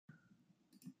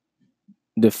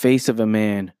The face of a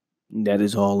man that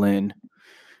is all in.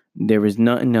 There is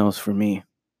nothing else for me.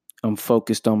 I'm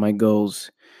focused on my goals,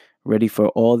 ready for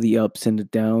all the ups and the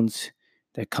downs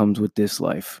that comes with this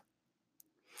life.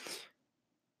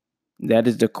 That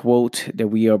is the quote that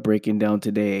we are breaking down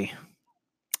today.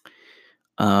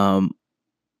 Um,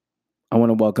 I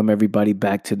want to welcome everybody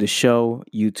back to the show.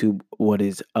 YouTube, what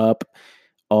is up?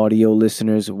 Audio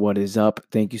listeners, what is up?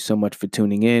 Thank you so much for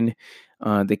tuning in.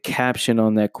 The caption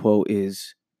on that quote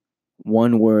is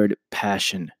one word: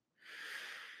 passion.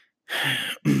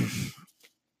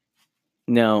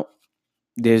 Now,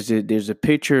 there's a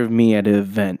picture of me at an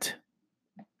event.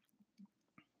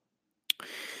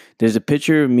 There's a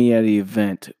picture of me at the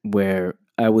event where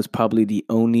I was probably the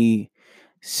only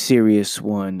serious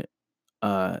one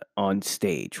on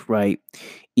stage, right?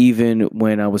 Even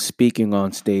when I was speaking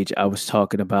on stage, I was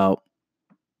talking about,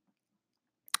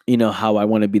 how I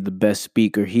want to be the best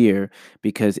speaker here,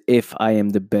 because if I am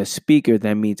the best speaker,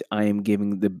 that means I am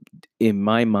giving in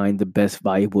my mind, the best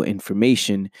valuable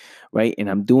information, right? And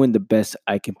I'm doing the best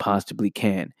I can possibly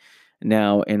can.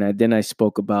 Now, then I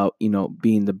spoke about,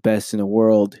 being the best in the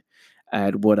world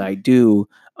at what I do,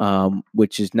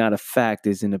 which is not a fact,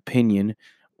 is an opinion,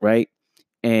 right?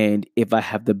 And if I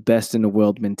have the best in the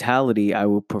world mentality, I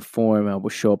will perform, I will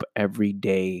show up every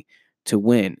day to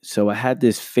win. So I had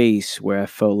this face where I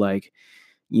felt like,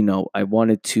 I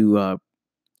wanted to,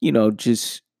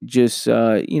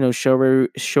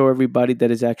 show everybody that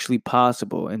it's actually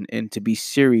possible, and to be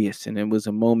serious. And it was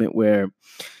a moment where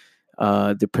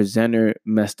the presenter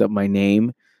messed up my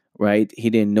name, right? He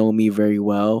didn't know me very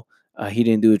well. He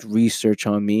didn't do his research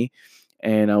on me.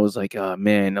 And I was like, oh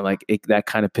man, that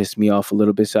kind of pissed me off a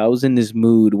little bit. So I was in this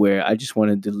mood where I just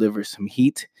wanted to deliver some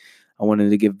heat. I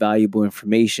wanted to give valuable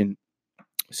information.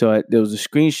 So there was a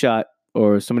screenshot,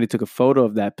 or somebody took a photo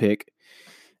of that pic.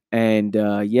 And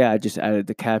I just added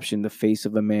the caption: the face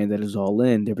of a man that is all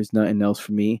in. There is nothing else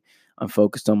for me. I'm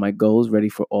focused on my goals, ready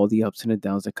for all the ups and the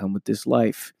downs that come with this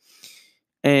life.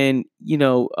 And,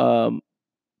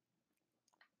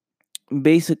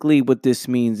 basically what this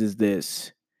means is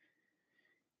this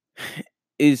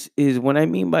is what I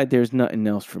mean by there's nothing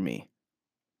else for me.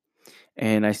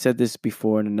 And I said this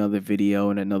before in another video,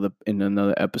 in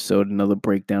another episode, another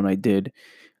breakdown I did,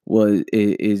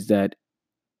 is that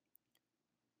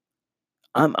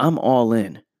I'm all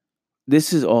in.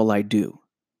 This is all I do,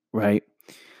 right?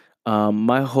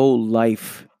 My whole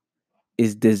life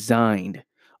is designed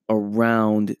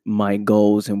around my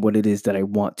goals and what it is that I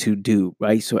want to do,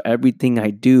 right? So everything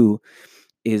I do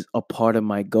is a part of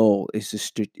my goal. Is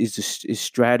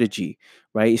strategy,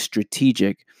 right? It's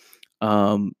strategic.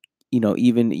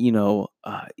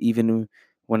 Even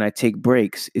when I take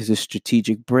breaks, is a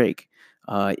strategic break.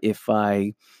 If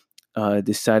I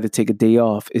decide to take a day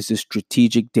off, is a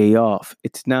strategic day off.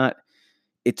 It's not.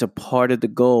 It's a part of the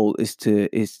goal is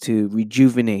to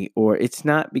rejuvenate, or it's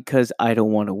not because I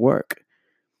don't want to work.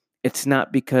 It's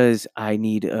not because I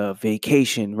need a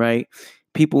vacation, right?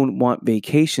 People want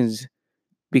vacations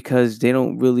because they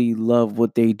don't really love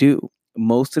what they do.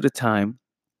 Most of the time,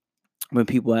 when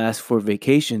people ask for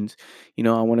vacations, I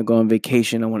want to go on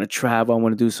vacation, I want to travel, I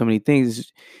want to do so many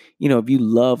things. If you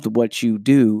loved what you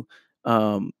do,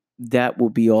 that will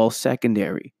be all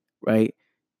secondary, right?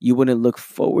 You wouldn't look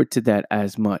forward to that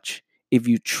as much if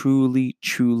you truly,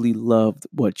 truly loved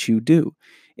what you do.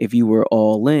 If you were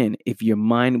all in, if your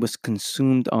mind was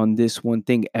consumed on this one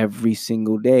thing every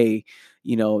single day,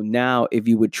 now if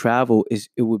you would travel, it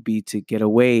would be to get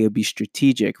away, it'd be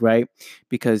strategic, right?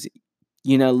 Because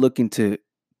you're not looking to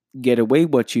get away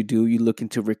what you do, you're looking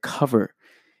to recover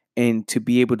and to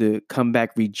be able to come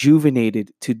back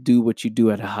rejuvenated to do what you do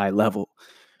at a high level,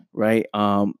 right?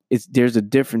 There's a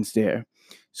difference there.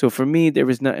 So for me,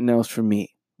 there is nothing else for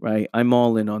me, right? I'm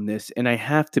all in on this, and I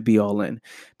have to be all in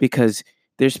because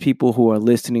there's people who are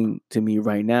listening to me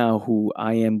right now who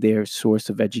I am their source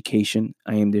of education,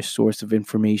 I am their source of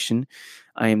information,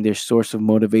 I am their source of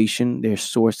motivation, their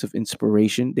source of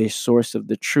inspiration, their source of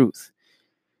the truth.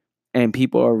 And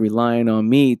people are relying on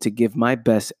me to give my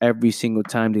best every single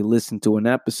time they listen to an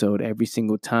episode, every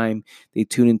single time they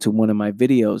tune into one of my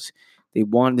videos. They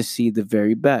want to see the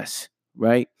very best,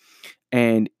 right?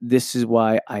 And this is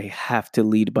why I have to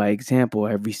lead by example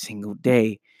every single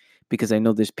day, because I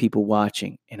know there's people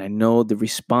watching, and I know the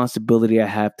responsibility I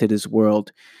have to this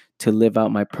world to live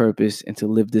out my purpose and to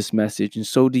live this message. And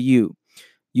so do you.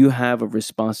 You have a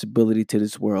responsibility to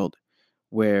this world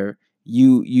where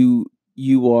you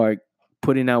are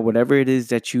putting out whatever it is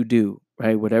that you do,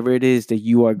 right? Whatever it is that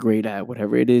you are great at,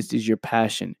 whatever it is your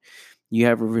passion. You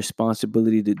have a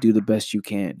responsibility to do the best you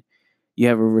can. You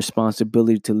have a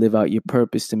responsibility to live out your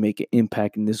purpose, to make an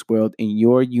impact in this world in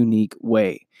your unique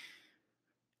way.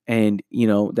 And,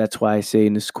 that's why I say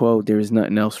in this quote, there is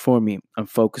nothing else for me. I'm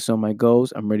focused on my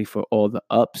goals. I'm ready for all the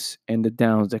ups and the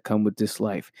downs that come with this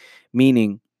life.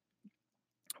 Meaning,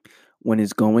 when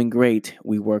it's going great,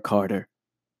 we work harder.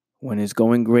 When it's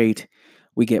going great,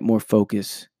 we get more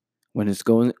focus. When it's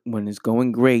going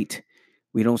great,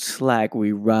 we don't slack,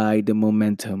 we ride the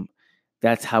momentum.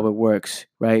 That's how it works,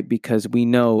 right? Because we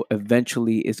know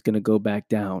eventually it's going to go back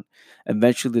down.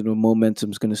 Eventually the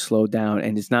momentum's going to slow down,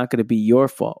 and it's not going to be your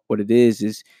fault. What it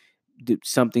is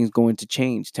something's going to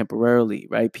change temporarily,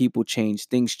 right? People change,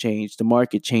 things change, the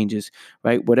market changes,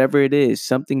 right? Whatever it is,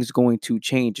 something's going to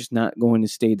change. It's not going to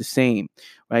stay the same,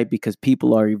 right? Because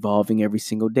people are evolving every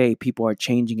single day. People are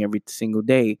changing every single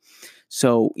day.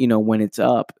 So, when it's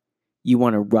up, you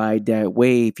want to ride that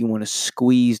wave. You want to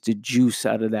squeeze the juice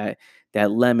out of that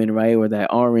lemon, right? Or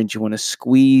that orange. You want to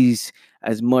squeeze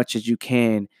as much as you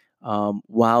can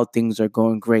while things are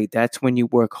going great. That's when you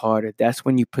work harder. That's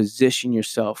when you position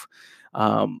yourself,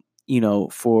 for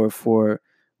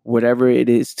whatever it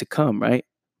is to come, right?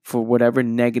 For whatever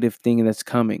negative thing that's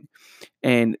coming.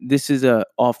 And this is a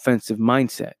offensive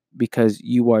mindset because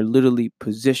you are literally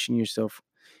positioning yourself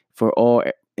for all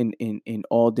in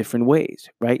all different ways,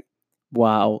 right?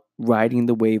 While riding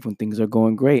the wave when things are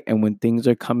going great, and when things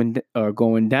are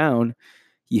going down,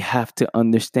 you have to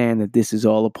understand that this is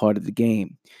all a part of the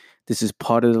game. This is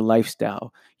part of the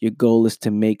lifestyle. Your goal is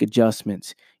to make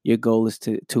adjustments. Your goal is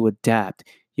to adapt.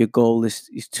 Your goal is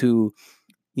to,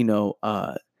 you know,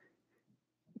 uh,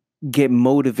 get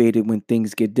motivated when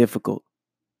things get difficult,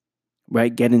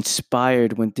 right? Get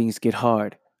inspired when things get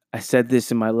hard. I said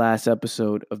this in my last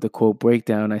episode of the quote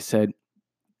breakdown. I said,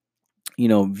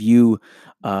 view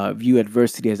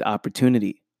adversity as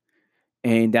opportunity,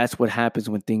 and that's what happens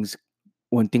when things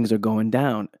are going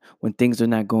down, when things are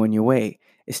not going your way.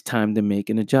 It's time to make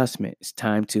an adjustment. It's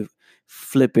time to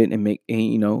flip it and make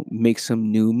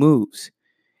some new moves.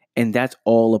 And that's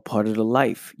all a part of the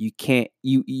life. You can't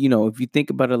if you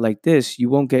think about it like this, you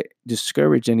won't get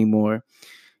discouraged anymore,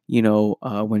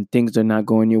 when things are not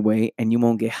going your way, and you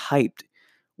won't get hyped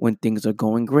when things are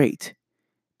going great,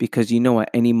 because at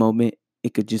any moment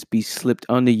it could just be slipped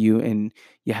under you, and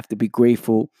you have to be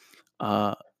grateful.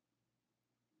 You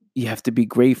have to be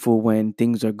grateful when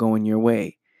things are going your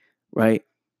way, right?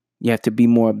 You have to be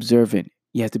more observant.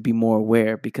 You have to be more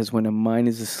aware, because when the mind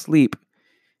is asleep,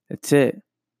 that's it.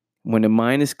 When the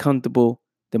mind is comfortable,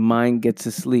 the mind gets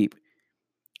asleep.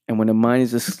 And when the mind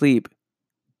is asleep,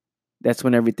 that's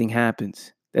when everything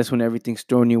happens. That's when everything's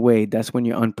thrown your way. That's when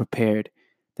you're unprepared.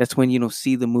 That's when you don't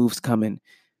see the moves coming.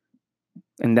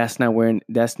 And that's not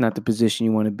the position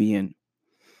you want to be in.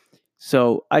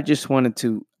 So I wanted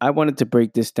to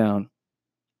break this down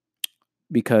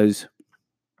because,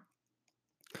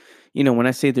 when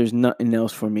I say there's nothing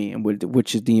else for me, and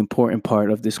which is the important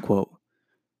part of this quote,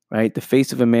 right? The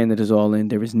face of a man that is all in,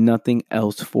 there is nothing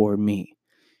else for me.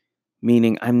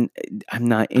 Meaning I'm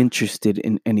not interested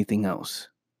in anything else.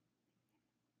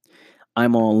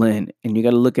 I'm all in. And you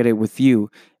got to look at it with you.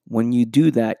 When you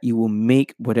do that, you will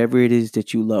make whatever it is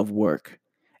that you love work,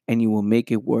 and you will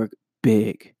make it work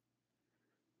big.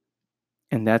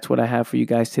 And that's what I have for you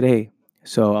guys today.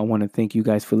 So I want to thank you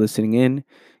guys for listening in.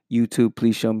 YouTube,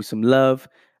 please show me some love.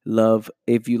 Love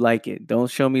if you like it. Don't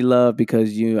show me love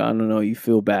because I don't know, you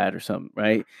feel bad or something,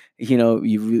 right? If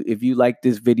you like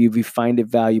this video, if you find it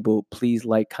valuable, please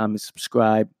like, comment,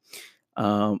 subscribe.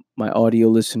 My audio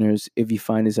listeners, if you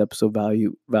find this episode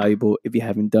valuable, if you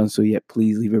haven't done so yet,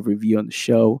 please leave a review on the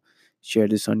show. Share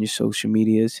this on your social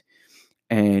medias.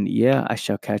 And yeah, I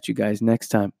shall catch you guys next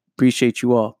time. Appreciate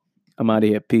you all. I'm out of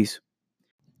here. Peace.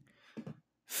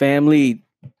 Family,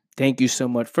 thank you so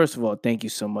much. First of all, thank you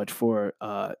so much for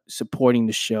supporting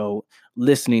the show,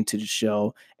 listening to the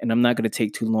show. And I'm not going to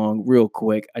take too long, real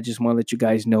quick. I just want to let you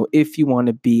guys know, if you want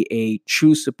to be a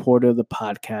true supporter of the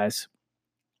podcast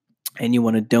and you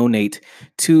want to donate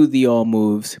to the All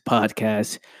Moves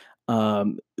podcast,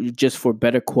 just for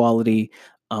better quality,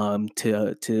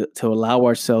 to allow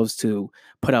ourselves to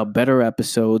put out better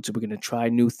episodes. We're going to try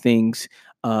new things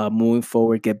moving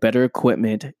forward, get better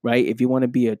equipment, right? If you want to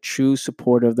be a true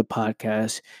supporter of the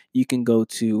podcast, you can go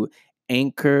to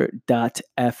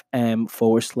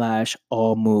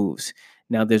anchor.fm/all moves.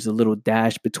 Now there's a little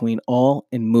dash between all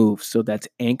and moves. So that's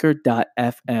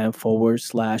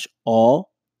anchor.fm/all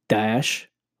dash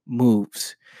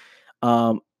moves.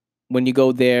 When you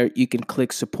go there, you can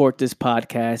click support this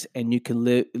podcast, and you can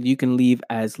leave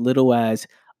as little as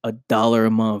 $1 a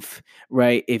month,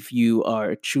 right? If you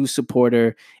are a true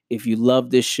supporter, if you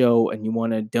love this show and you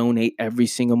want to donate every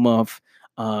single month,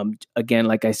 Again,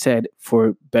 like I said,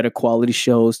 for better quality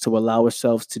shows, to allow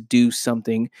ourselves to do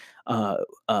something,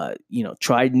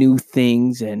 try new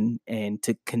things, and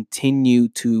to continue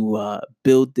to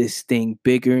build this thing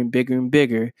bigger and bigger and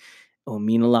bigger. It will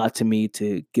mean a lot to me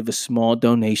to give a small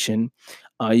donation.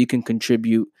 You can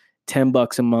contribute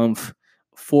 $10 a month,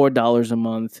 $4 a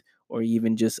month, or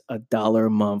even just $1 a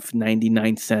month,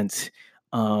 99 cents.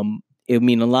 It will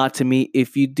mean a lot to me.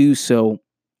 If you do so,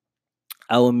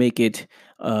 I will make it.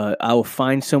 I will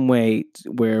find some way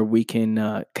where we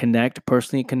can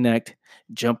personally connect,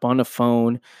 jump on the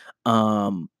phone,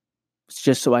 um,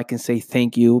 just so I can say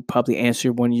thank you. Probably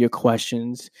answer one of your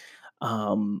questions.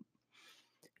 Um,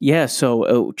 yeah, so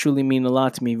it would truly mean a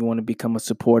lot to me if you want to become a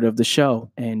supporter of the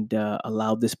show and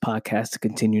allow this podcast to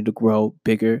continue to grow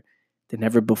bigger than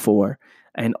ever before.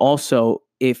 And also,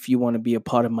 if you want to be a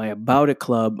part of my About It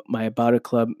Club, my About It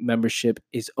Club membership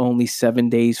is only 7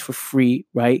 days for free,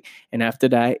 right? And after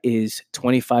that is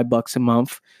 $25 a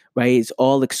month, right? It's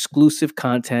all exclusive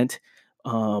content,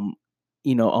 um,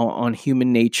 on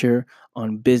human nature,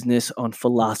 on business, on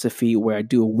philosophy, where I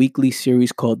do a weekly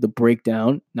series called The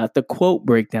Breakdown, not the quote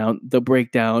breakdown, The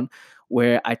Breakdown,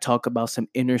 where I talk about some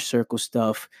inner circle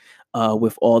stuff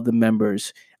with all the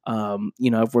members.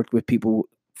 I've worked with people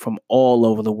from all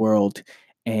over the world,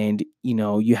 and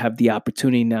you have the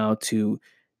opportunity now to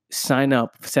sign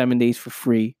up 7 days for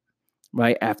free.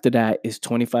 Right after that is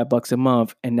 $25 a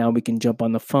month, and now we can jump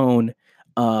on the phone.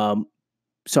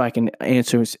 So I can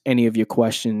answer any of your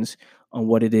questions on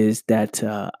what it is that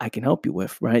I can help you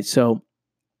with, right? So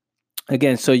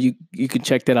again, so you can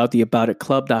check that out, the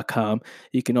aboutitclub.com.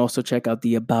 You can also check out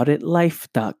the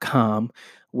aboutitlife.com,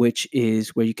 which is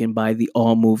where you can buy the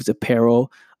All Moves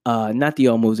apparel. Not the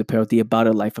All Moves apparel, the About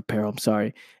It Life apparel. I'm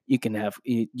sorry. You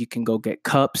can go get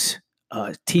cups,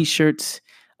 t-shirts,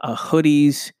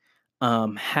 hoodies,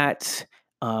 hats.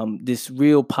 This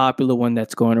real popular one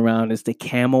that's going around is the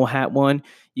camo hat one.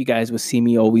 You guys will see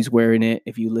me always wearing it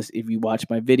if if you watch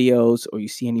my videos or you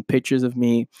see any pictures of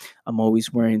me. I'm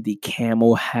always wearing the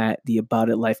camo hat, the About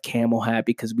It Life camo hat,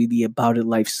 because we the About It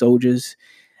Life soldiers.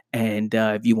 And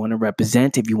if you want to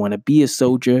represent, if you want to be a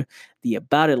soldier, the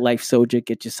About It Life soldier,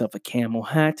 get yourself a camo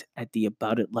hat at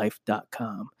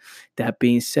theaboutitlife.com. That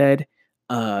being said,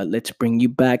 let's bring you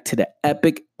back to the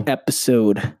epic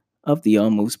episode of the All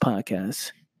Moves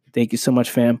podcast. Thank you so much,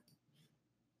 fam.